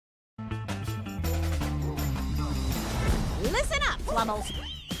Listen up, Flummels.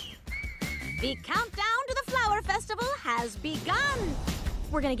 The countdown to the Flower Festival has begun.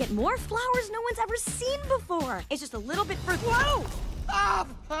 We're gonna get more flowers no one's ever seen before. It's just a little bit further. Whoa!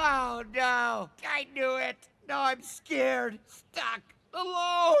 Oh, no. I knew it. Now I'm scared, stuck,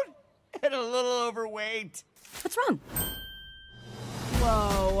 alone, and a little overweight. What's wrong?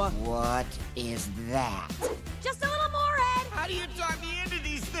 Whoa. What is that? Just a little more, Ed. How do you talk me into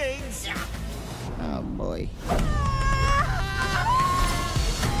these things? Oh, boy.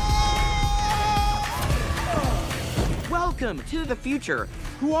 Welcome to the future.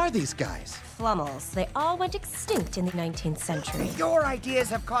 Who are these guys? Flummels. They all went extinct in the 19th century. Your ideas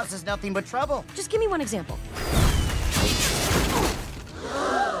have caused us nothing but trouble. Just give me one example.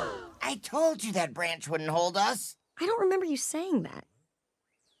 I told you that branch wouldn't hold us. I don't remember you saying that.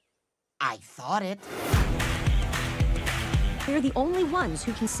 I thought it. We're the only ones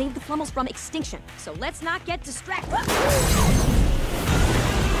who can save the Flummels from extinction, so let's not get distracted.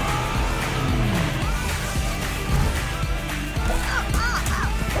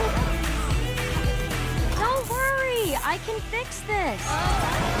 Don't worry, I can fix this.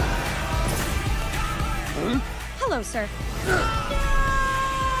 Hello, sir.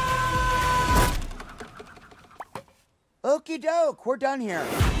 Okie doke, we're done here.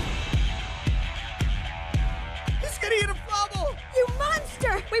 He's gonna hit a Flumble! You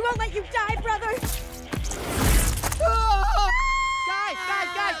monster! We won't let you die, brother!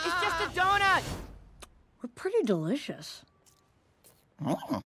 Guys, it's just a donut. We're pretty delicious.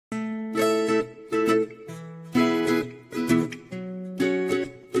 Oh.